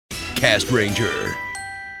Cast Ranger.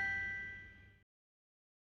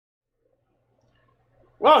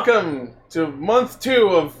 Welcome to month 2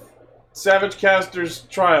 of Savage Caster's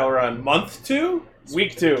trial run. Month 2?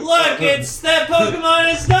 Week 2. Look, it's that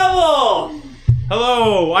Pokemon is double!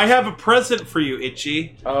 Hello, I have a present for you,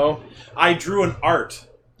 Itchy. Oh, I drew an art.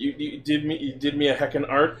 you did me a heckin'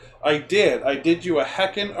 art? I did you a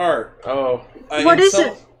heckin' art. Oh, What is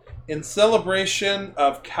it? In celebration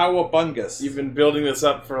of Cowabungus. you've been building this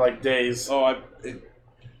up for like days. Oh, I've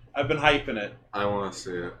been hyping it. I want to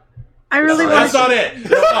see it. I really That's want not it!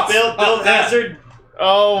 Bill Hazard,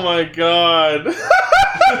 Oh my god.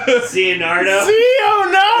 Leonardo. Leonardo!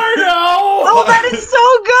 Oh, that is so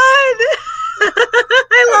good!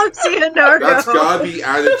 I love Leonardo. That's gotta be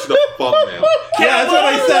added to the thumbnail. Yeah, that's what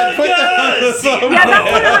I said. Put that on the thumbnail. Yeah,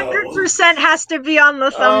 that 100% has to be on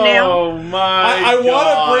the thumbnail. Oh my I god.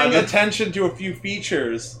 want to bring attention to a few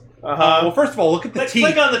features. Well, first of all, look at the teeth.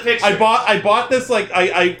 Click on the picture. I bought this, like,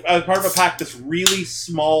 I as part of a pack, this really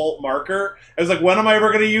small marker. I was like, when am I ever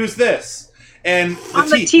going to use this? And On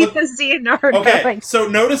the teeth of Leonardo. Okay, so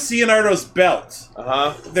notice Leonardo's belt.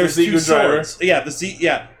 There's The two Zigu driver. swords.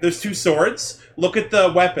 Yeah, there's two swords. Look at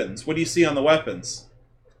the weapons. What do you see on the weapons?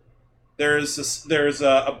 There's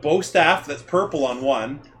a bow staff that's purple on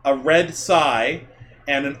one, a red sai,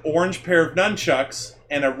 and an orange pair of nunchucks,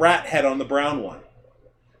 and a rat head on the brown one.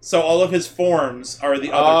 So all of his forms are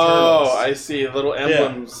the other turtles. Oh, I see. Little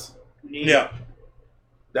emblems. Yeah.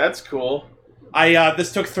 That's cool.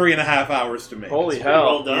 This took 3.5 hours to make. Holy Pretty hell.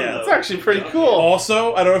 well done, Yeah. though. That's actually pretty cool.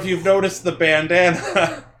 Also, I don't know if you've noticed the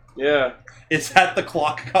bandana. Yeah. It's at the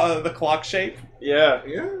clock shape. Yeah.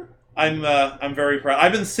 Yeah. I'm very proud.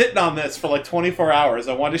 I've been sitting on this for like 24 hours.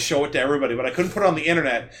 I wanted to show it to everybody, but I couldn't put it on the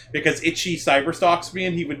internet because Itchy cyberstalks me,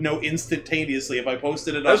 and he would know instantaneously if I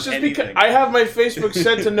posted it on That's just anything. because I have my Facebook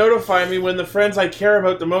set to notify me when the friends I care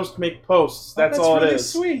about the most make posts. That's all really it is.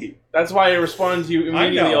 Sweet. That's why I respond to you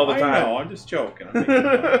immediately all the time. I know. I'm just joking. I'm making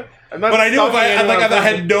fun. I'm not But I knew if stalking anyone I on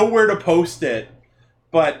had Facebook. nowhere to post it.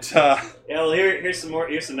 But Yeah, well, here's some more.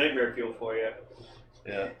 Here's some nightmare fuel for you.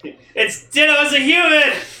 yeah. It's Ditto as a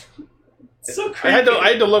human. It's so I creepy.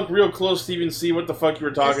 had to look real close to even see what the fuck you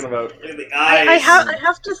were talking about. Look at the eyes. I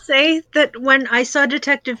have to say that when I saw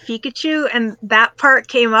Detective Pikachu and that part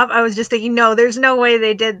came up, I was just thinking, no, there's no way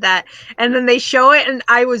they did that. And then they show it, and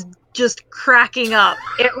I was just cracking up.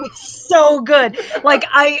 It was so good. Like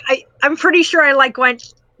I'm pretty sure I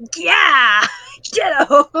went, yeah,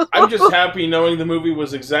 Ditto. I'm just happy knowing the movie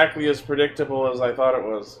was exactly as predictable as I thought it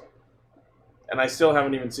was. And I still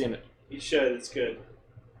haven't even seen it. You should. It's good.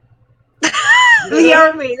 The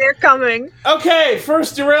army, they're coming. Okay,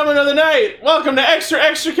 first derailment of the night. Welcome to Extra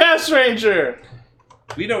Cast Ranger.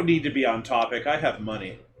 We don't need to be on topic. I have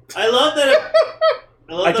money. I love that.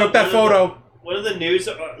 I took that photo. One of the news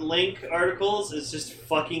link articles is just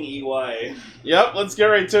fucking EY. Yep, let's get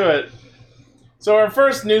right to it. So our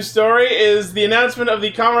first news story is the announcement of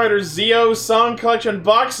the Kamen Rider Zeo Song Collection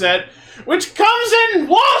box set, which comes in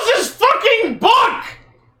Walls' fucking book!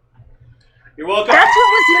 You're welcome. That's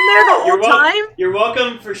what was in there the whole time? You're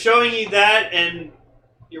welcome for showing you that, and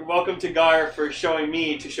you're welcome to Gar for showing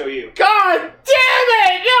me to show you. God damn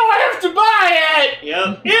it! Now I have to buy it!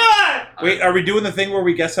 Yep. Yeah! Wait, are we doing the thing where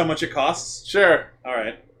we guess how much it costs? Sure. All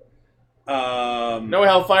right. No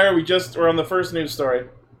Hellfire, we're on the first news story.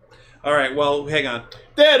 All right. Well, hang on.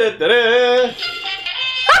 Da-da-da-da.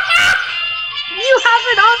 You have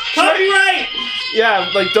it on. Copyright!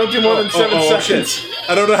 Yeah, like, don't do more than 7 seconds. Shit.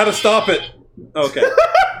 I don't know how to stop it. Okay.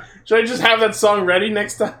 Should I just have that song ready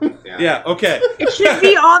next time? Yeah. Okay. It should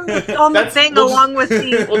be on the That's- thing we'll just- along with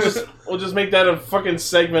the. We'll just make that a fucking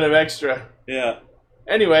segment of extra. Yeah.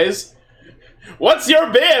 Anyways, what's your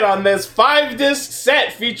bid on this 5-disc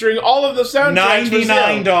set featuring all of the soundtracks? for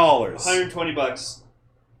Zeo? $99. $120.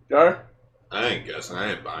 Gar? I ain't guessing.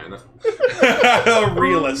 I ain't buying it. A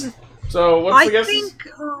realist. So what's I the guess? think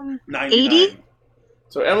 99. 80.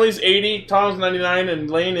 So Emily's 80, Tom's 99,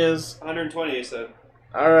 and Lane is 120, I said.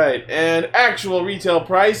 alright. And actual retail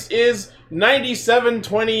price is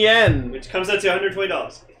 97.20 yen. Which comes out to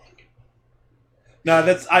 $120. No,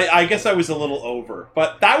 that's. I guess I was a little over,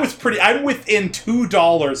 but that was pretty. I'm within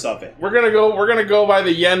 $2 of it. We're gonna go by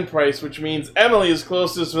the yen price, which means Emily is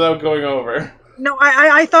closest without going over. No,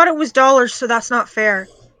 I thought it was dollars, so that's not fair.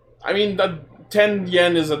 I mean, 10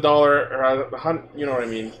 yen is $1, or you know what I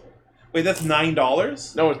mean. Wait, that's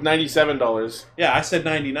 $9? No, it's $97. Yeah, I said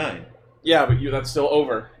 99. Yeah, but that's still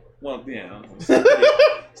over. Well, yeah,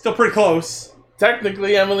 still pretty close.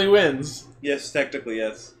 Technically, Emily wins. Yes, technically,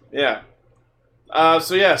 yes. Yeah.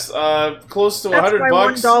 So yes, close to That's $100 my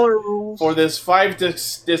bucks. $1 rule. for this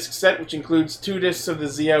 5-disc set, which includes 2 discs of the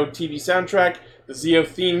Zio TV soundtrack, the Zio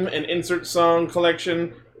theme and insert song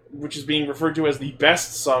collection, which is being referred to as the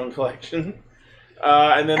best song collection,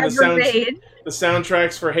 and then the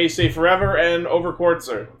soundtracks for Hey Say Forever and Over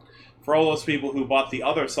Quartzer. For all those people who bought the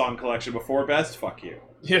other song collection before Best, fuck you.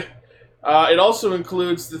 Yeah. It also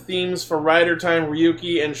includes the themes for Rider Time,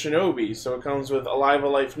 Ryuki, and Shinobi, so it comes with Alive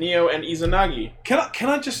Alive Neo and Izanagi. Can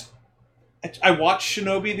I just... I watched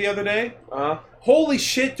Shinobi the other day. Uh-huh. Holy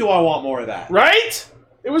shit, do I want more of that. Right?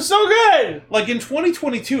 It was so good! Like, in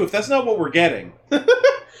 2022, if that's not what we're getting,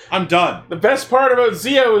 I'm done. The best part about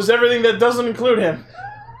Zio is everything that doesn't include him.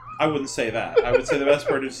 I wouldn't say that. I would say the best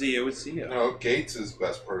part of Zio is Zio. No, Gates is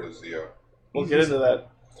best part of Zio. We'll get into that.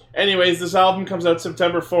 Anyways, this album comes out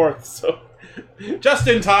September 4th, so... Just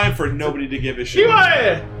in time for nobody to give a shit.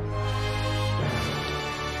 Kiwae!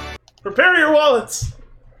 Prepare your wallets!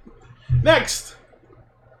 Next!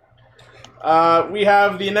 We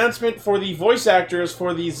have the announcement for the voice actors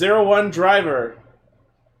for the 01 Driver.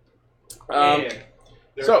 They're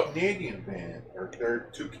so- a Canadian band. Or they're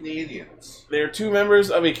 2 Canadians. They're 2 members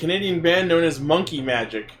of a Canadian band known as Monkey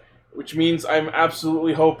Magic, which means I'm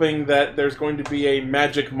absolutely hoping that there's going to be a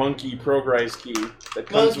Magic Monkey Progrise key that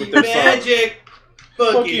comes with their song.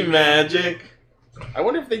 Monkey Magic! I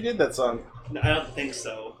wonder if they did that song. No, I don't think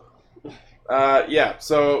so. Yeah,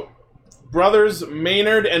 so brothers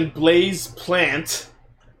Maynard and Blaze Plant.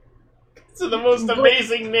 These are the most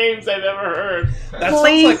amazing names I've ever heard. That sounds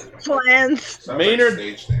like... Plants. Sounds Maynard-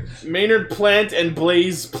 like stage names. Maynard Plant and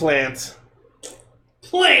Blaze Plant.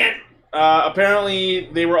 Plant! Apparently,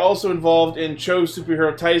 they were also involved in Cho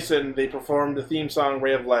Superhero Tyson. They performed the theme song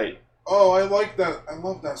Ray of Light. Oh, I like that. I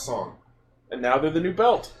love that song. And now they're the new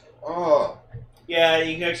belt. Oh. Yeah,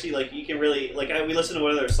 you can actually, like, you can really, like, we listened to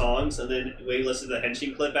one of their songs, and then we listened to the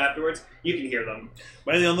Henshin clip afterwards. You can hear them.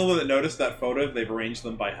 Am I the only one that noticed that photo? They've arranged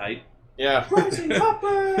them by height. Yeah.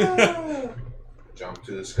 Jump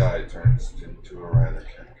to the sky turns into a rider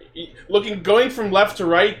cat. Going from left to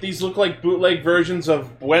right, these look like bootleg versions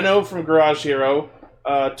of Bueno from Garage Hero,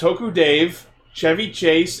 Toku Dave, Chevy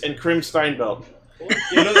Chase, and Krim Steinbelt.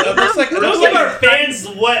 You know, it looks like, it looks Those like are fans'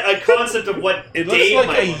 a concept of what it looks Dave like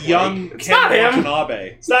might a look young like. Ken not him. Watanabe.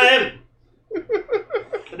 It's not him.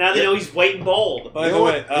 But now they know he's white and bold. By You the know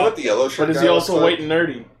way, what, you know what the yellow shirt But is guy he looks also like? white and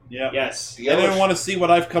nerdy? yeah. Yes. The yellow Anyone sh- want to see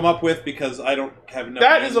what I've come up with because I don't have enough.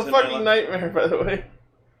 That names is a in my fucking life. nightmare, by the way.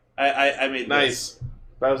 I made this. Nice.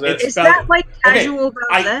 That was it. It's Is spelled- that like casual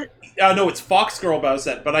about that? No, it's Fox Girl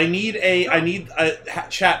Bowsette, but I need a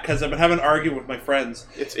chat because I've been having an argument with my friends.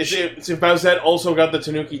 It's if Bowsette also got the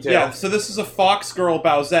Tanuki tail. Yeah, so this is a Fox Girl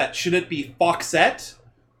Bowsette. Should it be Foxette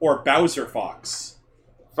or Bowser Fox?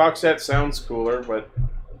 Foxette sounds cooler, but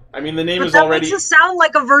I mean the name But is that already makes it sound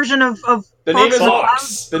like a version of the name is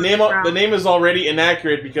Fox. the name is already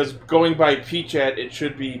inaccurate because going by Peachette it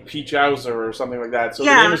should be Peachhauser or something like that. So the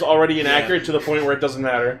Yeah. name is already inaccurate to the point where it doesn't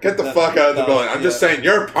matter. Get the No, fuck out of the no, building. I'm just yeah. saying,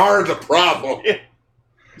 you're part of the problem.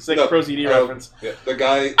 It's like No, a Pro CD uh, reference. Yeah, the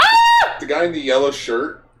guy in the yellow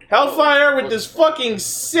shirt. Hellfire with this fucking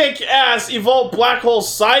sick ass Evolved Black Hole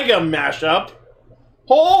Saiga mashup.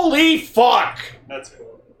 Holy fuck! That's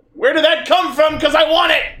cool. Where did that come from? Because I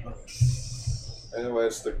want it!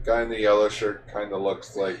 Anyways, the guy in the yellow shirt kind of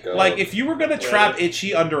looks like... Like, if you were going to trap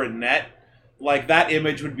Itchy under a net, like, that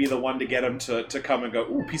image would be the one to get him to come and go,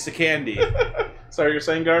 ooh, piece of candy. Sorry, you're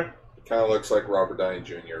saying, Gar? kind of looks like Robert Downey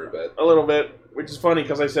Jr. a bit. A little bit, which is funny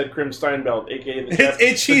because I said Krim Steinbelt, aka the, It's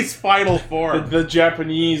Itchy's final form. the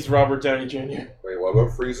Japanese Robert Downey Jr. Wait, what about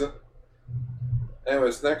Frieza?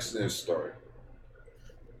 Anyways, next news story.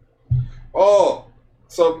 Oh!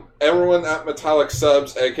 So, everyone at Metallic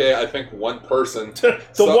Subs, aka I think one person...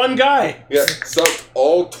 One guy! Yeah, subbed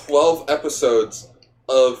all 12 episodes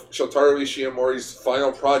of Shotaro Ishimori's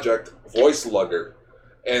final project, Voice Lugger.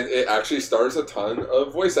 And it actually stars a ton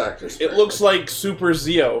of voice actors. It looks like Super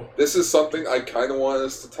Zeo. This is something I kind of want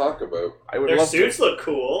us to talk about. I would Their love suits to. look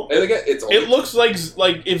cool. And again, it's only... It looks like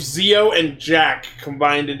if Zeo and Jack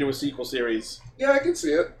combined into a sequel series. Yeah, I can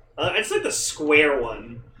see it. It's like the square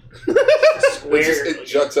one. It Like,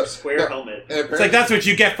 juts up. Square No, helmet. and It's like, that's what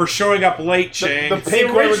you get for showing up late, Chang. The It's pink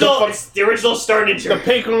the one with the original. fuck- It's the original Star Ninja. The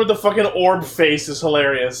pink one with the fucking orb face is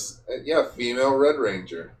hilarious. yeah, female Red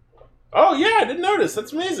Ranger. Oh yeah, I didn't notice.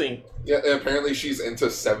 That's amazing. Yeah, and apparently she's into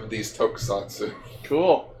 70s tokusatsu.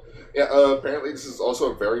 Cool. Yeah, apparently this is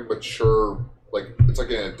also a very mature, like, it's like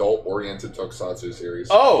an adult-oriented tokusatsu series.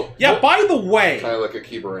 Oh Yeah, by the way, Kind of like a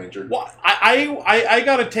Kiba Ranger. well, I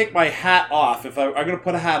gotta take my hat off. If I'm gonna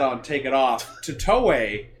put a hat on, take it off. To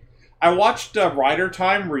Toei, I watched Rider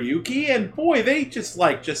Time Ryuki, and boy, they just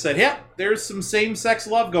said, yeah, there's some same-sex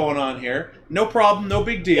love going on here. No problem, no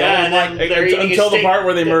big deal. Yeah, and and like, they're eating until a the steak- part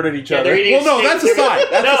where they murdered each Yeah, other. they're eating well, no, steak- that's aside.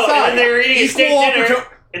 That's no, aside. and they're eating a steak dinner,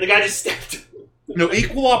 and the guy just stepped. No,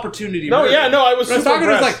 equal opportunity. No, murder. yeah, no, I was When I was super talking,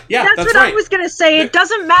 I was impressed. like, yeah, That's that's what right. I was gonna say. It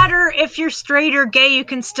doesn't matter if you're straight or gay, you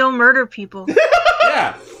can still murder people.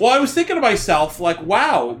 Yeah. Well, I was thinking to myself, like,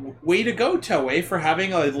 wow, way to go, Toei, for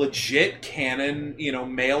having a legit canon,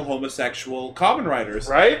 male homosexual Kamen Riders.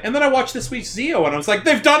 Right? And then I watched this week's Zeo, and I was like,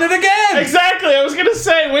 they've done it again! Exactly, I was gonna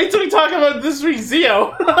say, wait till we talk about this week's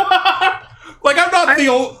Zeo. Like, I'm not the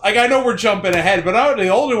old... Like, I know we're jumping ahead, but I'm the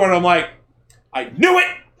older one, I'm like, I knew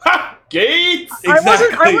it! Ha! Gates!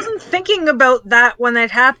 Exactly. I wasn't thinking about that when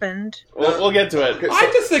it happened. We'll get to it. Okay, I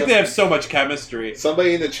just think they have so much chemistry.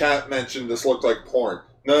 Somebody in the chat mentioned this looked like porn.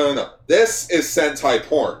 No. This is Sentai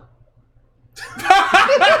porn.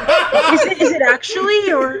 Is it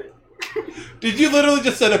actually, or Did you literally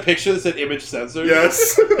just send a picture that said image censored?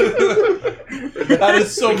 Yes. That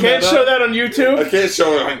is so You can't meta. show that on I YouTube. can't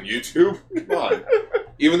show it on YouTube. Come on.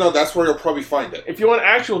 Even though that's where you'll probably find it. If you want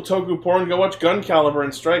actual Toku porn, go watch Gun Calibur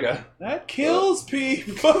and Strega. That kills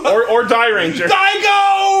people. Or Die Ranger.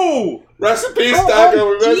 Daigo! Rest in peace,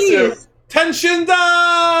 Dago. We miss you. jeez.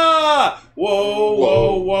 Tenshinda!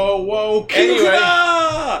 Whoa.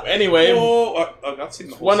 Kyuda! Anyway, Whoa. I've not seen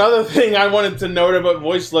the whole one other thing I wanted to note about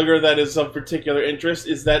Voice Lugger that is of particular interest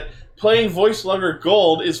is that playing Voice Lugger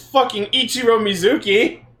Gold is fucking Ichiro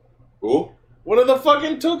Mizuki, Who? one of the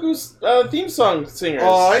fucking Toku's theme song singers.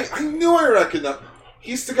 Oh, I knew I recognized.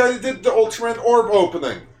 He's the guy that did the Ultraman Orb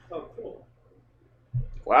opening. Oh, cool.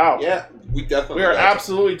 Wow. Yeah, we definitely. We are got it.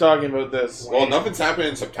 absolutely talking about this. Well, nothing's happening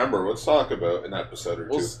in September. Let's talk about an episode or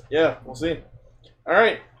two. We'll see. All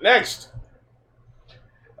right, next.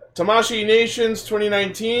 Tamashii Nations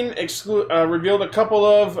 2019 revealed a couple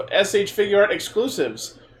of SH Figure Art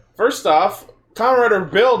exclusives. First off, Kamen Rider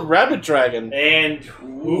Build Rabbit Dragon. And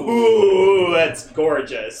ooh, that's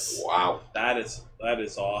gorgeous. Wow, That is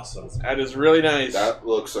awesome. That is really nice. that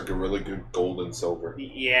looks like a really good gold and silver.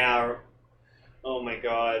 Yeah. Oh my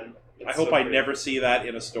god. I It's hope so I pretty. never see that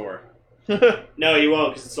in a store. No, you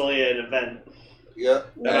won't, because it's only an event. Yeah.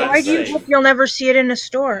 That's Why do you safe. hope you'll never see it in a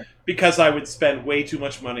store? Because I would spend way too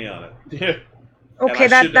much money on it. Yeah. Okay, I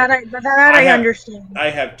that shouldn't. I have- understand. I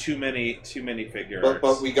have too many figure But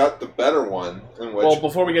arts. we got the better one, in which Well,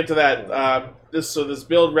 before we get to that, this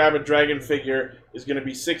Build Rabbit Dragon figure is going to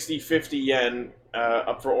be 60-50 yen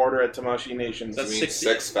up for order at Tamashii Nations. you That's mean 60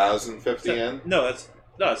 6,050 yen. No, it's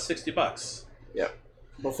 $60.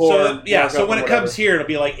 Before So markup so when or it comes whatever. here, it'll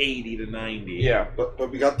be like 80 to 90. Yeah.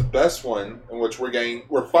 But we got the best one, in which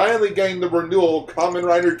we're finally getting the renewal Kamen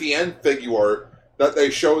Rider DN figure art that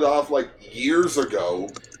they showed off like years ago.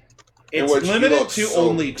 It's which he limited looks to so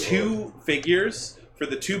only good. 2 figures for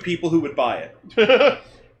the 2 people who would buy it.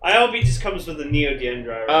 I hope he just comes with a Neo DN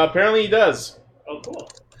driver. Apparently he does. Oh, cool.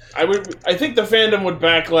 I think the fandom would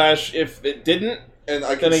backlash if it didn't. And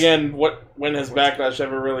I can Then again, when has backlash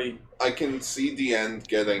ever really? I can see DN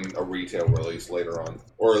getting a retail release later on,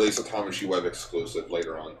 or at least a Tamashii Web exclusive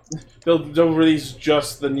later on. They'll release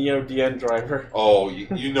just the Neo DN driver. Oh,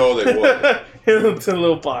 you know they would. It's a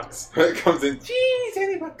little box. It comes in, geez,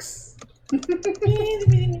 $80.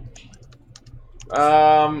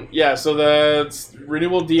 Yeah, so the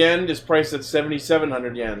renewal DN is priced at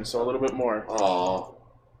 7,700 yen, so a little bit more. Aw,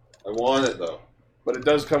 I want it though. But it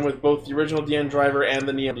does come with both the original DN driver and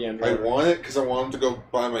the Neo DN I driver. want it because I want him to go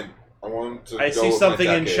buy my. I want him to. I go see with something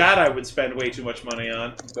my in decade. chat I would spend way too much money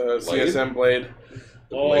on. The Blade? CSM Blade.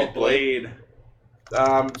 The Oh, Blade. Blade.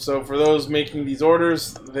 So for those making these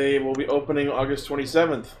orders, they will be opening August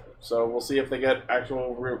 27th. So we'll see if they get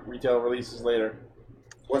actual retail releases later.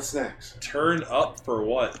 What's next? Turn up for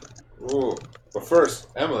what? Ooh, but first,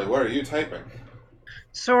 Emily, what are you typing?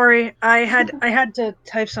 Sorry, I had to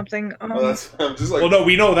type something. Oh, that's. I'm just like. Well, no,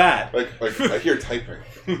 we know that. Like I hear typing.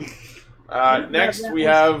 Next, we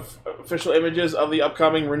have official images of the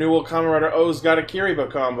upcoming renewal Kamen Rider O's Gotta Kiriba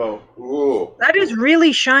combo. Ooh. That is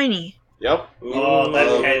really shiny. Yep. Oh, that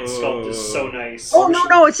Ooh. head sculpt is so nice. Oh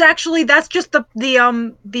no, it's actually that's just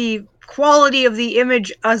the quality of the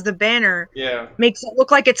image as the banner Yeah. makes it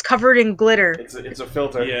look like it's covered in glitter. It's a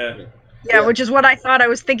filter. Yeah. Yeah, which is what I thought. I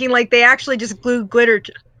was thinking like they actually just glued glitter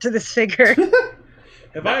to this figure.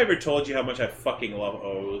 Have I ever told you how much I fucking love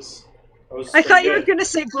O's? I thought you were gonna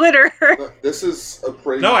say glitter. This is a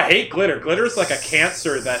pretty. No, I hate glitter. Glitter is like a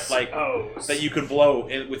cancer that Oh. that you can blow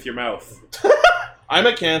in with your mouth. I'm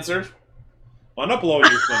a Cancer. Well, I'm not blowing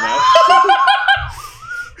you with my mouth.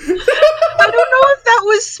 I don't know if that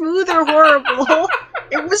was smooth or horrible.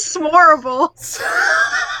 It was smorable.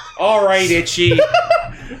 All right, Itchy.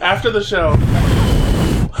 After the show.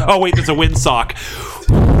 Oh wait, there's a windsock.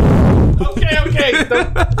 Okay.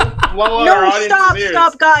 Don't blow our No, audience's ears.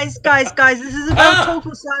 stop, guys. This is about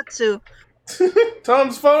Tokusatsu.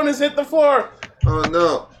 Tom's phone has hit the floor. Oh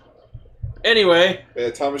no. Anyway,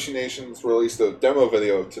 Tamashii Nations released a demo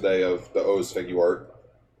video today of the O's figure art.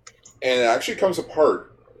 And it actually comes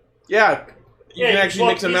apart. yeah, you Yeah, can you actually swap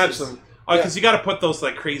mix and match pieces. them. Oh, because you got to put those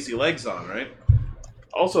like crazy legs on, right?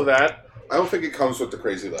 Also that. I don't think it comes with the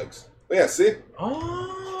crazy legs. But yeah, see?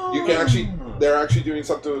 Oh. You can actually... They're actually doing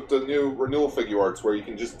something with the new renewal figure arts where you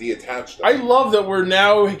can just deattach them. I love that we're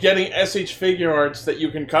now getting SH figure arts that you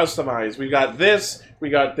can customize. We got this, we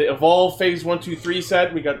got the Evolve Phase 1, 2, 3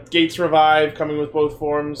 set, we got Gates Revive coming with both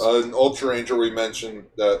forms. In Ultra Ranger, we mentioned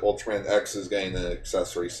that Ultraman X is getting an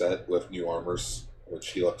accessory set with new armors, which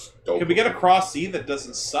he looks dope. Can we get a Cross C that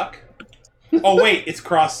doesn't suck? Oh wait, it's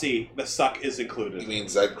Cross C. The suck is You included. mean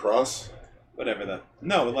Zed Cross? Whatever the.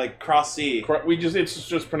 No, like Cross C. It's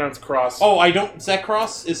just pronounced cross. Oh, I don't.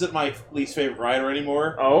 Zekross isn't my least favorite rider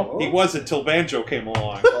anymore. Oh? He was until Banjo came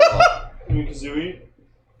along. You mean Kazooie?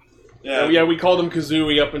 Yeah, we called him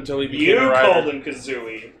Kazooie up until he became You a rider. called him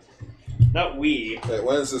Kazooie. Not we. Okay,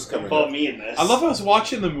 when is this Don't coming follow out? me in this. I love I was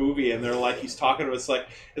watching the movie and they're like he's talking to us like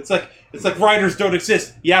it's like riders don't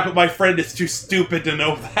exist. Yeah, but my friend is too stupid to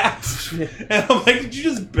know that. And I'm like, did you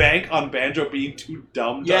just bank on Banjo being too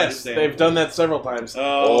dumb to Yes, understand? they've done that several times.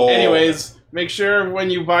 Oh. Anyways, make sure when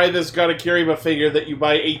you buy this Gatakiriba figure that you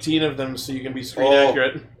buy 18 of them so you can be screen Oh.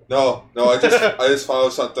 accurate. No, I just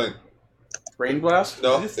followed something. Brain Blast?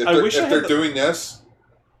 No, I if wish I they're had the- doing this,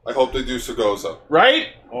 I hope they do Sugoza. Right?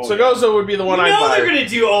 Oh, Sagozo would be the one you I'd know buy. they're gonna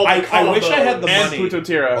do all the I wish I had the and money.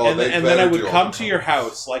 Putotira. Oh, And they then I better would do all come the to your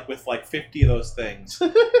house like with like 50 of those things,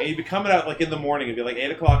 and you'd be coming out like in the morning. It'd be like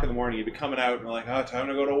 8 o'clock in the morning. You'd be coming out and we're like, oh, time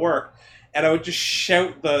to go to work. And I would just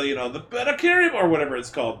shout the Gatakiriba or whatever it's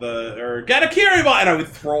called, or Gatakiriba, and I would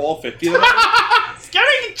throw all 50 of them.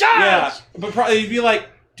 Scary charge! Yeah, but probably you'd be like,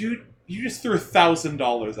 dude, you just threw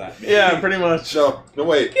 $1,000 at me. Yeah, pretty much. No,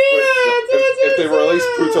 wait. If they release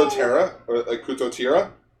Prutotera, or like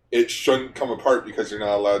Prutotira, it shouldn't come apart because you're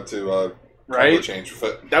not allowed to color Right? change with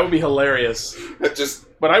it. That would be hilarious. It just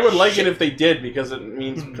But I would like it if they did because it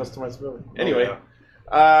means customizability. Anyway,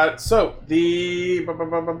 so the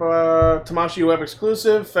Tamashii Web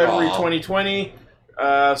exclusive, February Aw. 2020,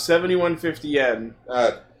 7150 yen.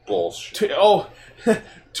 bullshit.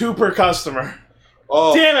 Two per customer.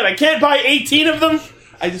 Oh, Damn it! I can't buy 18 of them.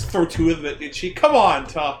 I just throw 2 of them at she. Come on,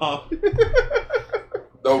 Tom.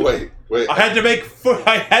 no, wait. I had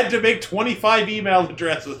to make 25 email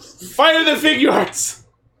addresses. Fire the figure arts.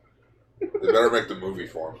 They better make the movie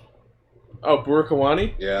for him. Oh,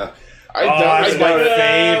 Burakawani? Yeah. I that's my doubt it.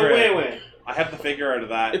 favorite. Wait. I have the figure out of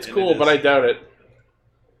that. It's and cool, it but I is- doubt it.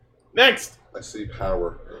 Next, I see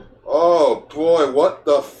power. Oh boy, what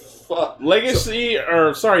the fuck?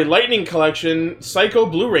 Lightning Collection, Psycho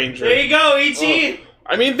Blue Ranger. There you go, Ichi!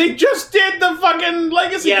 I mean, they just did the fucking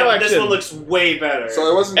Legacy Yeah, but Collection. this one looks way better.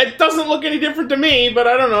 So I wasn't. It doesn't look any different to me, but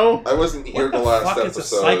I don't know. I wasn't here What the the last fuck episode.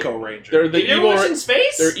 is a Psycho Ranger? They're the you never evil. watched In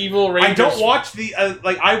Space? They're evil Rangers. I don't watch the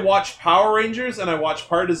I watch Power Rangers and I watch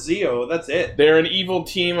part of Zeo. That's it. They're an evil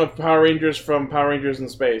team of Power Rangers from Power Rangers in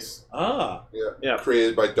Space. Ah, Yeah.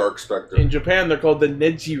 Created by Dark Spectre In Japan, they're called the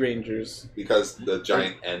Neji Rangers. because the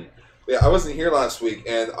giant N. Yeah, I wasn't here last week,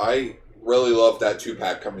 and I really love that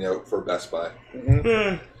 2-pack coming out for Best Buy.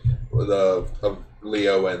 Of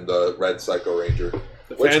Leo and the Red Psycho Ranger.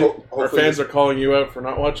 Our Hopefully fans are calling you out for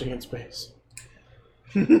not watching In Space.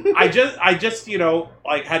 I just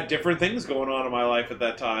like had different things going on in my life at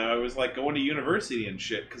that time. I was like going to university and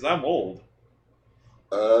shit because I'm old.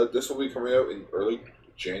 This will be coming out in early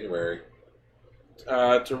January.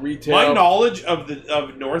 To retail. My knowledge of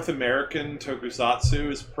North American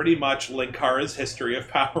tokusatsu is pretty much Linkara's History of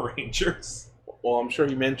Power Rangers. Well, I'm sure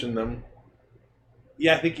he mentioned them.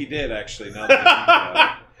 Yeah, I think he did actually. Now that I think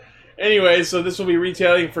about it. Anyway, so this will be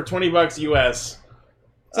retailing for $20 US.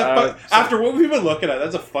 It's a after what we've been looking at,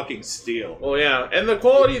 that's a fucking steal. Well, yeah, and the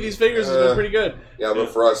quality of these figures has been pretty good. Yeah, but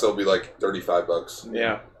for us it'll be like $35.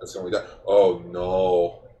 Yeah. That's gonna be that. Oh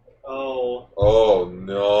no. Oh. Oh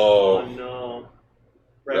no. Oh no.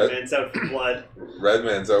 Red- Redman's out for blood.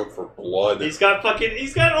 Redman's out for blood. He's got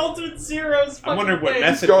Ultimate Zero's I wonder what thing.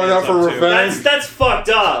 Method going Man's out for up to. revenge. That's fucked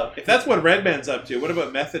up. If that's what Redman's up to, what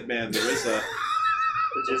about Method Man? There is a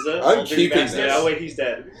Jizza? I'm Old dirty keeping bastard. this. Oh wait, he's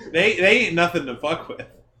dead. they ain't nothing to fuck with.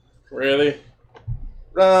 Really?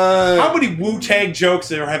 How many Wu-Tang jokes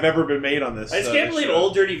there have ever been made on this? I just can't believe show?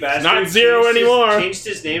 Old Dirty Bastard Not Zero changed anymore. Changed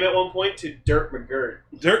his name at one point to Dirk McGirt.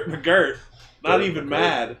 Dirk McGirt, not Dirk even McGirt.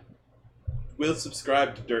 mad. We'll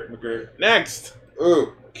subscribe to Dirk McGirt. Next.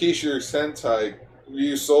 Ooh, Kishiro Sentai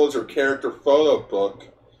Ryu Soldier character photo book.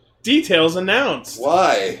 Details announced.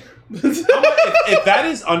 Why? If that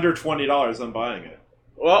is under $20, I'm buying it.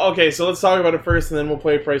 Well, okay, so let's talk about it first, and then we'll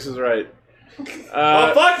play Price is Right.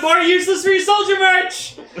 Oh fuck! More useless Ryu Soldier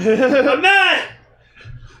merch. I'm not.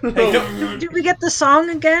 Hey, don't- Did we get the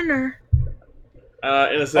song again, or?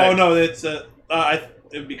 In a second. oh no, it's it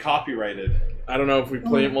would be copyrighted. I don't know if we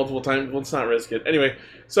play it multiple times. Let's not risk it. Anyway,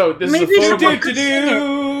 so this Maybe is a photo someone book. could sing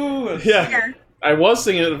it. Yeah, Yeah. I was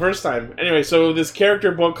singing it the first time. Anyway, so this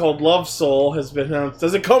character book called Love Soul has been announced.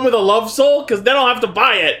 Does it come with a love soul? Because then I'll have to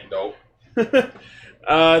buy it. Nope.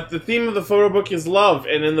 The theme of the photo book is love,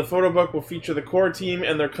 and in the photo book will feature the core team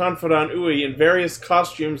and their confidant Ui in various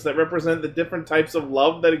costumes that represent the different types of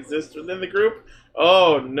love that exist within the group.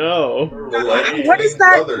 Oh no! What is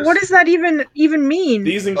that? What does that even mean?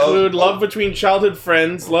 These include Oh. love between childhood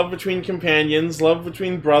friends, love between companions, love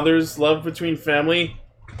between brothers, love between family,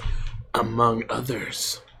 among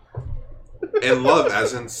others. And love,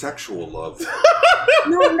 as in sexual love.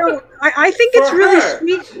 No. I think it's For really her.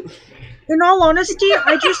 sweet. In all honesty,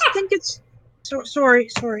 I just think it's. Sorry.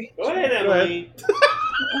 Go ahead, Emily.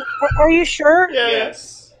 Are you sure? Yeah.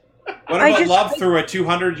 Yes. What I about just- love through a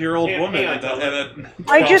 200-year-old Hang- woman hang and on,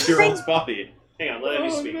 a I just 12-year-old's think- body? Hang on. Let me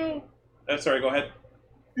Oh, speak. no. Sorry, go ahead.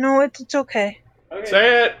 No, it's okay. Okay.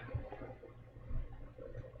 Say it.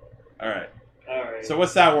 All right. All right. So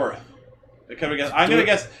what's that worth? Can we guess? I'm gonna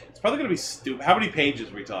guess it's probably gonna be stupid. How many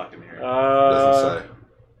pages are we talking here? Doesn't say.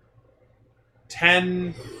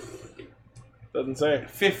 10, Doesn't say.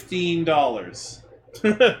 $15.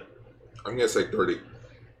 I'm gonna say 30.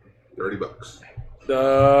 $30.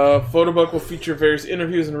 The photo book will feature various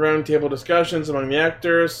interviews and roundtable discussions among the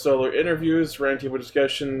actors, solo interviews, roundtable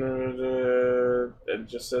discussion. It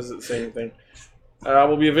just says the same thing.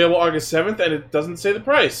 Will be available August 7th, and it doesn't say the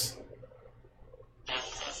price.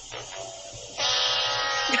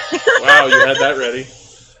 Wow, you had that ready.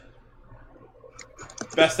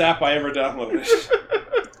 Best app I ever downloaded.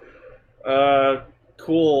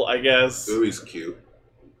 Cool, I guess. Ui's cute.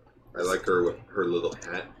 I like her with her little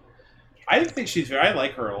hat. I think she's very. I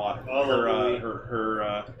like her a lot. Oh, Her Louis.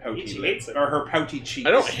 her pouty She lips, hates it. or her pouty cheeks.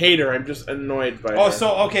 I don't hate her, I'm just annoyed by her. Oh,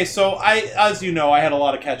 so I, as you know, I had a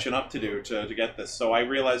lot of catching up to do to get this. So I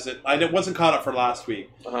realized that I wasn't caught up for last week.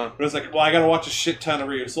 Uh-huh. But I was like, well, I got to watch a shit ton of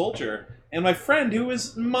Ryu Soldier. And my friend, who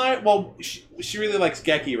is she really likes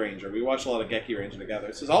Geki Ranger. We watch a lot of Geki Ranger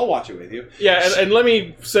together. Says, I'll watch it with you. Yeah, and let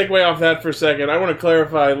me segue off that for a second. I want to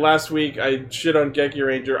clarify, last week I shit on Geki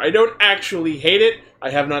Ranger. I don't actually hate it. I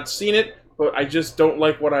have not seen it, but I just don't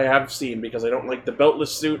like what I have seen because I don't like the beltless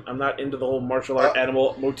suit. I'm not into the whole martial art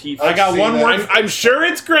animal motif. I got seen one that. word. I'm sure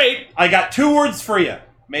it's great. I got 2 words for you.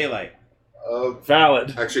 Melee.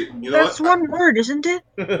 Valid. Actually, you know That's what? one word, isn't it?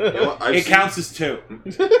 You know what? I've It seen- counts as 2.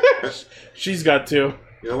 She's got two.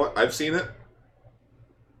 You know what? I've seen it.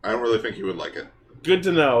 I don't really think you would like it. Good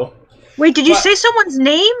to know. Wait, did you But- say someone's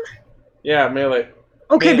name? Yeah, melee.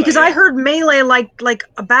 Okay, Melee, because yeah. I heard melee like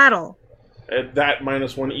a battle. That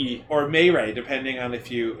minus one E. Or Mayray, depending on how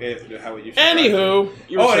you. Anywho,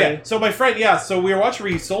 you were Oh saying. yeah. So my friend, so we were watching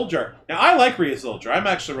Ryu Soldier. Now I like Ryu Soldier. I'm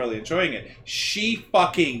actually really enjoying it. She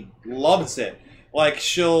fucking loves it. Like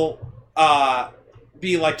she'll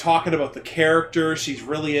be like talking about the character. She's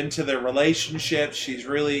really into their relationship. She's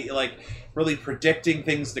really predicting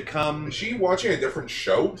things to come. Is she watching a different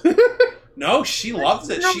show? No, she loves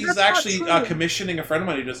it. No, She's that's not actually true. commissioning a friend of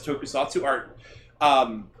mine who does tokusatsu art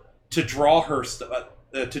to draw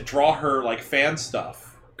her like fan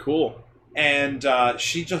stuff. Cool. And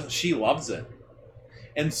she loves it,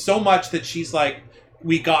 and so much that she's like,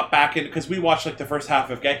 we got back in because we watched like the first half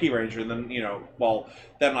of Geki Ranger, and then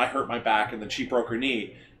then I hurt my back, and then she broke her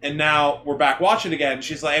knee, and now we're back watching again. And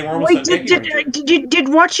she's like, hey, we're almost Wait, done Geki Ranger. did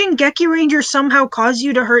watching Geki Ranger somehow cause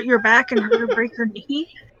you to hurt your back and her to break your knee?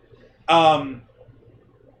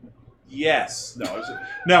 Yes, no.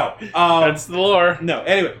 That's the lore. No,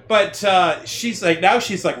 anyway, but she's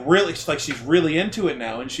really into it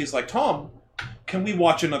now, and she's like, Tom, can we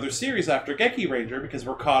watch another series after Geki Ranger because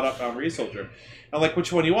we're caught up on Ryu Soldier? I'm like,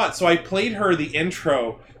 which one do you want? So I played her the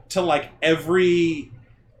intro to like every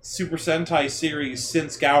Super Sentai series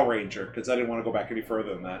since Gao Ranger because I didn't want to go back any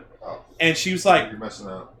further than that. Oh, And she was like, you're messing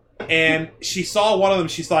up. and she saw one of them.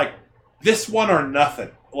 She's like, this one or nothing.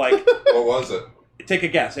 Like, What was it? take a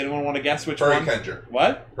guess. Anyone want to guess which Hurry one? Kenjer.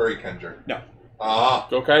 What? Hurry Kenjer. No. Ah.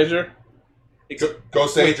 Go Kaiser. Go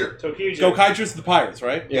Sager. Tokuja. Go Kaiser's the Pirates,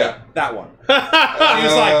 right? Yeah. That one.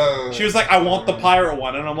 Uh, She was like, I want the pirate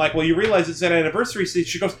one. And I'm like, well, you realize it's an anniversary season.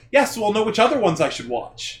 She goes, yes, well, know which other ones I should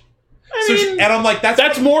watch. I mean, and I'm like,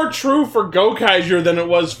 that's more true for Gokaiger than it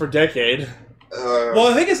was for Decade. Well,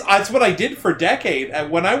 the thing is, that's what I did for Decade. And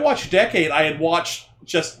when I watched Decade, I had watched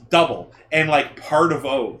just Double and like part of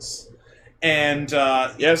O's. And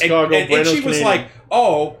Yes, and, Goggle, and Brano's she was Canadian. like,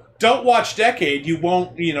 "Oh, don't watch Decade. You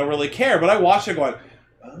won't, really care." But I watched it, going,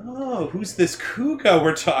 "Oh, who's this Kuga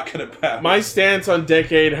we're talking about?" My stance on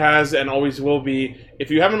Decade has and always will be: if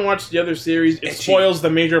you haven't watched the other series, it Itchy. spoils the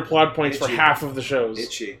major plot points for Itchy. half of the shows.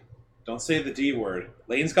 Itchy. Don't say the D word.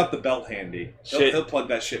 Lane's got the belt handy. Shit. He'll plug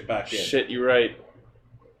that shit back in. Shit, you're right.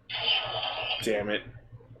 Damn it.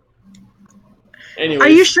 Anyways, Are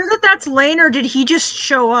you sure that that's Lane, or did he just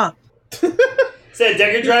show up? Is that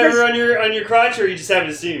Decker driver on your crotch, or you just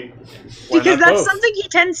haven't seen? Why Because not that's both? something he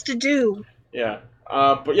tends to do. Yeah.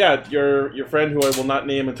 But yeah, your friend, who I will not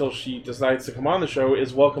name until she decides to come on the show,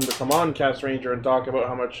 is welcome to come on Cast Ranger and talk about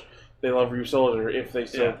how much they love Ryu Soldier, if they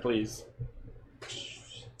so Yeah. please.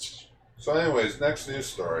 So, anyways, next news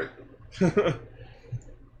story.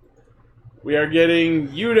 We are getting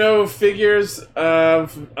Yudo figures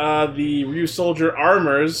of the Ryu Soldier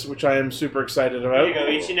armors, which I am super excited There you about.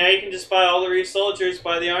 go, Ichi. Now you can just buy all the Ryu soldiers,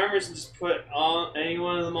 buy the armors, and just put any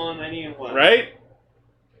one of them on any one. Right?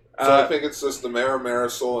 So I think it's just the Mara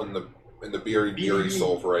Soul and the Beery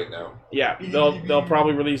Soul for right now. Yeah, they'll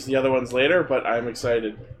probably release the other ones later, but I'm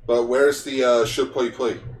excited. But where's the Should Play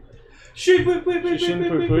Play? Shoot,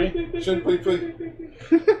 Should Play Play?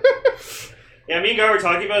 Yeah, me and Guy were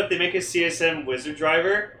talking about if they make a CSM wizard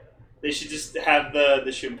driver, they should just have the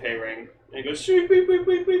Shunpei ring. And it goes shoot.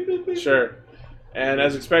 Sure. And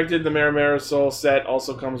as expected, the Mara Soul set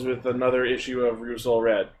also comes with another issue of Ryu Soul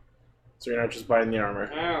Red. So you're not just buying the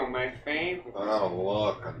armor. Oh, my favorite. Oh,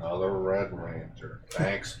 look, another Red Ranger.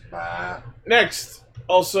 Thanks, bye. Next,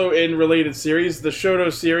 also in related series, the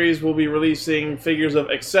Shoto series will be releasing figures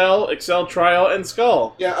of Excel, Trial, and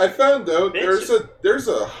Skull. Yeah, I found out there's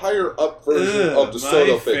a higher up version of the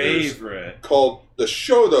Soto figures favorite. called the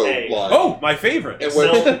Shoto Hey. line. Oh, my favorite. And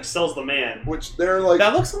when- Sells the man. which they're like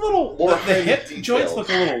That looks a little. More The highly hip detailed. joints look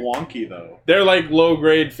a little wonky though. They're like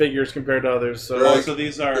low-grade figures compared to others. So Right. So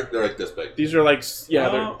these are. they're like this big. these are like,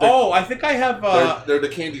 yeah, Oh, I think I have. They're the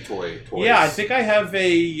candy toys. Yeah, I think I have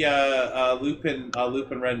a Lupin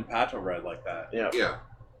Red and Pato Red like that. yeah.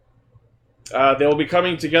 Yeah. They will be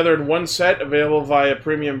coming together in one set, available via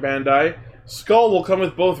Premium Bandai. Skull will come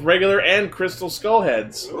with both regular and crystal skull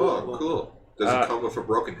heads. Oh, cool. Does Uh, it come with a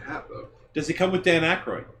broken hat though? Does he come with Dan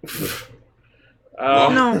Aykroyd?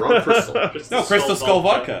 No. Wrong crystal. No, Crystal Skull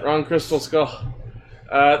Vodka. Wrong crystal skull.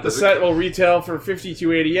 The Does it- set will retail for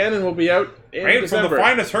 52.80 yen and will be out in Right from December. the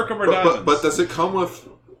finest Herkimer diamonds. But does it come with?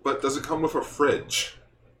 But does it come with a fridge?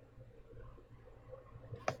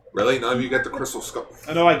 Really? Now you get the crystal skull.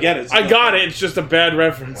 I know I get it. I got it. It's just a bad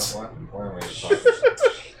reference.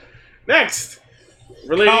 Next,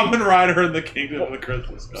 relating. Kamen Rider and the Kingdom of the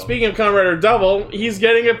Crystal Skull. Speaking of Kamen Rider Double, he's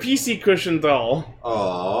getting a PC cushion doll.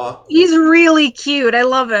 Aww. He's really cute. I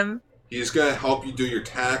love him. He's gonna help you do your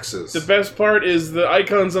taxes. The best part is the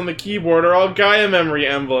icons on the keyboard are all Gaia memory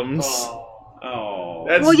emblems. Oh.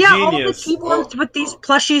 That's well, yeah, all the genius. keyboards with these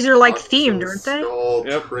plushies are like themed, aren't they? Skull,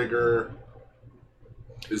 Yep. Trigger.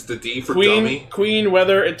 Is the D for dummy? Queen,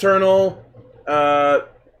 Weather, Eternal,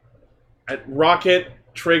 Rocket,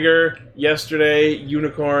 Trigger, Yesterday,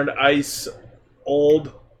 Unicorn, Ice,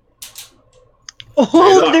 Old,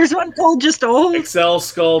 Old. There's one called just old. Excel,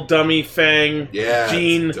 Skull, Dummy, Fang, Yeah, it's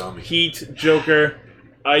Jean, dummy. Heat, Joker,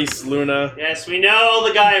 Ice, Luna. Yes, we know all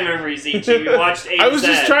the Gaia memories, Ichi. We watched 8 I was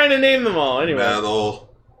just trying to name them all. Anyway,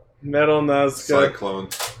 Metal, Nazca. Cyclone.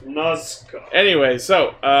 Nazca. Anyway,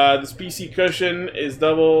 so this PC cushion is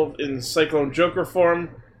double in Cyclone Joker form.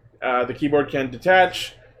 The keyboard can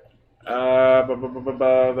detach.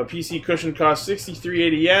 The PC cushion costs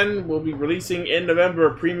 63.80 yen. Will be releasing in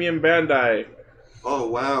November. Premium Bandai. Oh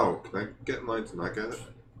wow! Can I get in line to not get it?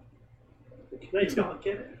 Can I not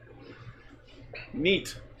get it?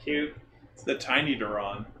 Neat. Cute. It's the Tiny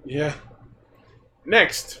Duran. Yeah.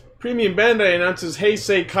 Next, Premium Bandai announces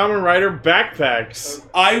Heisei Kamen Rider backpacks.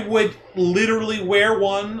 I would literally wear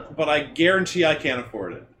one, but I guarantee I can't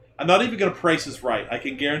afford it. I'm not even going to price this right. I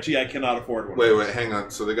can guarantee I cannot afford one. Wait, hang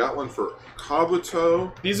on. So they got one for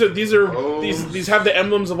Kabuto. These have the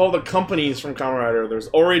emblems of all the companies from Kamen Rider. There's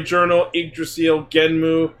Ori Journal, Yggdrasil,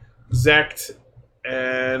 Genmu, Zect,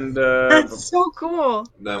 and That's so cool.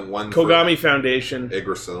 Then one Kogami Foundation. for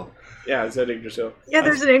Yggdrasil. Yeah, is that Yggdrasil? Yeah,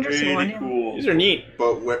 there's an interesting Really one. Yeah. cool. These are neat.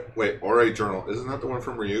 But wait, Ore Journal. Isn't that the one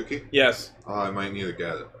from Ryuki? Yes. Oh, I might need to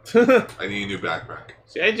get it. I need a new backpack.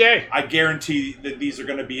 AJ, I guarantee that these are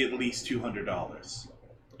going to be at least $200.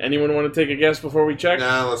 anyone want to take a guess before we check?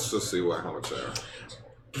 Nah, let's just see how much they are.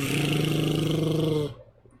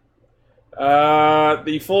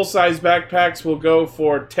 The full-size backpacks will go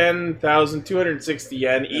for 10,260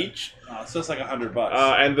 yen each, So that's like $100.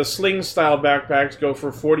 and the sling-style backpacks go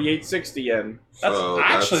for 4,860 yen.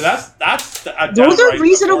 That's So that's a Those are downright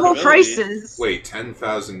reasonable affordability. prices. Wait,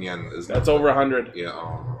 10,000 yen is That's over 100. Yeah.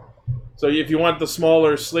 Oh. So if you want the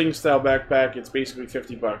smaller sling-style backpack, it's basically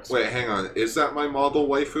 $50. Wait, hang on. Is that my model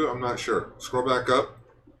waifu? I'm not sure. Scroll back up.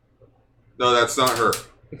 No, that's not her.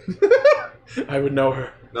 I would know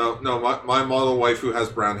her. No, my model waifu has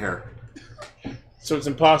brown hair. So it's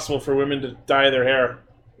impossible for women to dye their hair.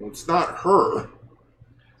 It's not her.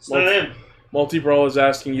 It's not him. Multi-Brawl is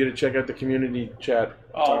asking you to check out the community chat.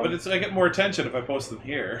 Oh, but I get more attention if I post them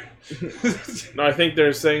here. No, I think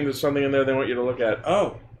they're saying there's something in there they want you to look at.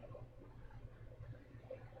 Oh.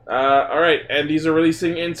 Alright, and these are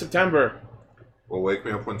releasing in September. Well, wake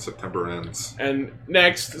me up when September ends. And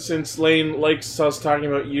next, since Lane likes us talking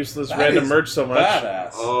about useless That random is merch so much,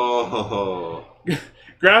 Badass. Oh.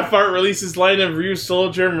 Graph Art releases line of Ryu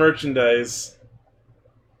Soldier merchandise.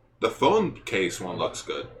 The phone case one looks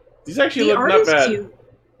good. These actually The look art not is bad. cute.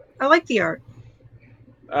 I like the art.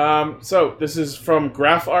 So, this is from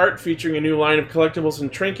Graph Art, featuring a new line of collectibles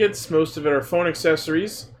and trinkets. Most of it are phone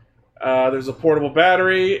accessories. There's a portable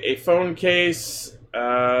battery, a phone case,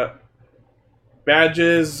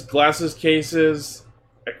 badges, glasses cases,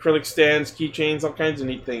 acrylic stands, keychains, all kinds of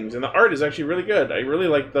neat things. And the art is actually really good. I really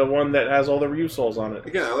like the one that has all the Ryu souls on it.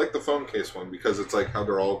 Again, I like the phone case one because it's like how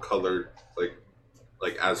they're all colored,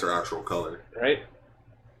 like as their actual color. Right?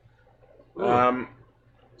 Ooh.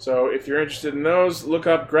 So if you're interested in those, look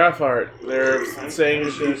up Graph Art. They're saying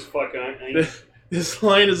Shoes fucking. this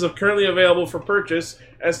line is currently available for purchase.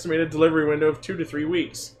 Estimated delivery window of 2 to 3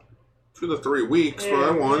 weeks. 2 to 3 weeks, but I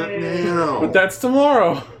want it now. But that's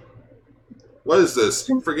tomorrow. What is this?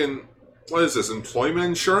 What is this? Employment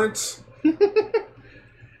insurance?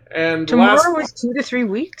 And Tomorrow was 2 to 3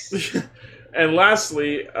 weeks. and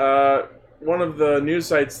lastly, one of the news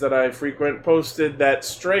sites that I frequent posted that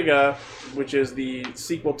Strega, which is the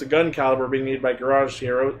sequel to Gun Caliber being made by Garage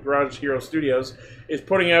Hero Studios, is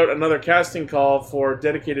putting out another casting call for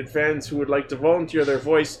dedicated fans who would like to volunteer their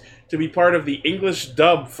voice to be part of the English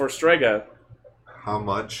dub for Strega. How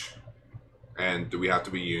much? And do we have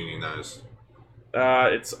to be unionized?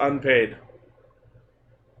 It's unpaid,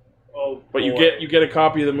 Oh, but you boy. get a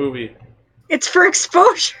copy of the movie. It's for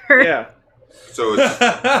exposure. Yeah, So it's,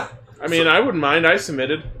 I mean, I wouldn't mind. I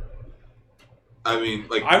submitted. I mean,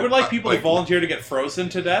 like I would like people like, to volunteer to get frozen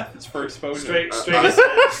to death. It's for exposure. Strega says,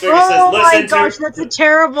 Oh my listen gosh, to. that's a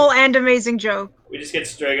terrible and amazing joke. We just get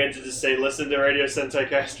Strega to just say, listen to Radio Sentai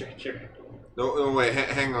Castranger. No, wait,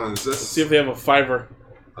 hang on. Is Let's this? see if they have a $5.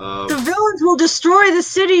 The villains will destroy the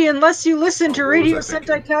city unless you listen to what was Radio I thinking?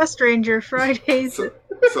 Sentai Cast Ranger Fridays.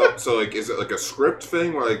 So like, is it like a script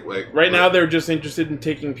thing? Where like Right now, they're just interested in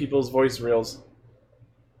taking people's voice reels.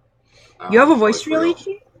 You have a voice reel,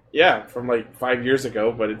 Ichi? Yeah, from like 5 years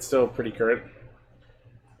ago, but it's still pretty current.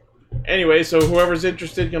 Anyway, so whoever's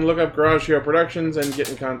interested can look up Garage Hero Productions and get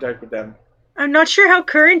in contact with them. I'm not sure how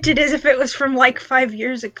current it is if it was from like 5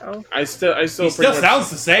 years ago. I still He pretty still much- sounds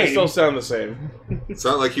the I same. still sound the same. It's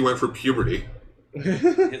not like he went for puberty.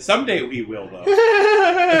 Someday we will,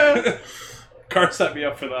 though. Car set me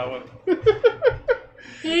up for that one.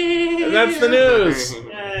 And that's the news.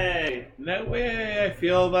 Yay! No way. I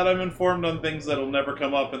feel that I'm informed on things that'll never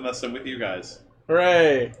come up unless I'm with you guys.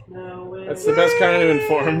 Hooray! No way. That's the best kind of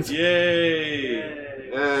informed.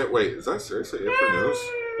 Yay! Wait, is that seriously it for news?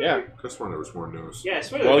 Yeah. Just when there was more news. Yeah, I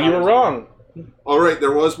swear Well, you were wrong. All right,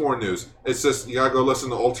 there was more news. It's just you gotta go listen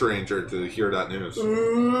to Ultra Ranger to hear that news.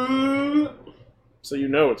 So you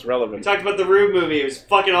know it's We relevant. talked about the Rube movie. It was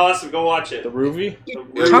fucking awesome. Go watch it. The Ruby?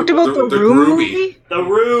 Yeah, Talked about the the Room Groovy. movie? The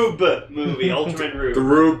Rube movie. Ultraman Rube. The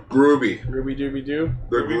Groovy. Ruby Dooby Doo?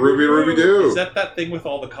 The Groovy Doo. Is that thing with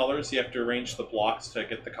all the colors? You have to arrange the blocks to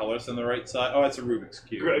get the colors on the right side. Oh, it's a Rubik's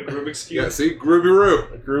Cube. Rubik's Cube. Yeah, see? Groovy Roo.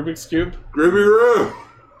 A Rubik's Cube? Groovy Roo.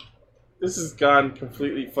 This has gone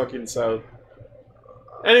completely fucking south.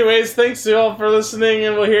 Anyways, thanks to you all for listening,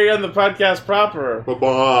 and we'll hear you on the podcast proper.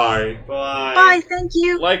 Bye-bye. Bye. Bye, thank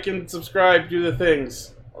you. Like and subscribe, do the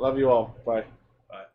things. I love you all. Bye.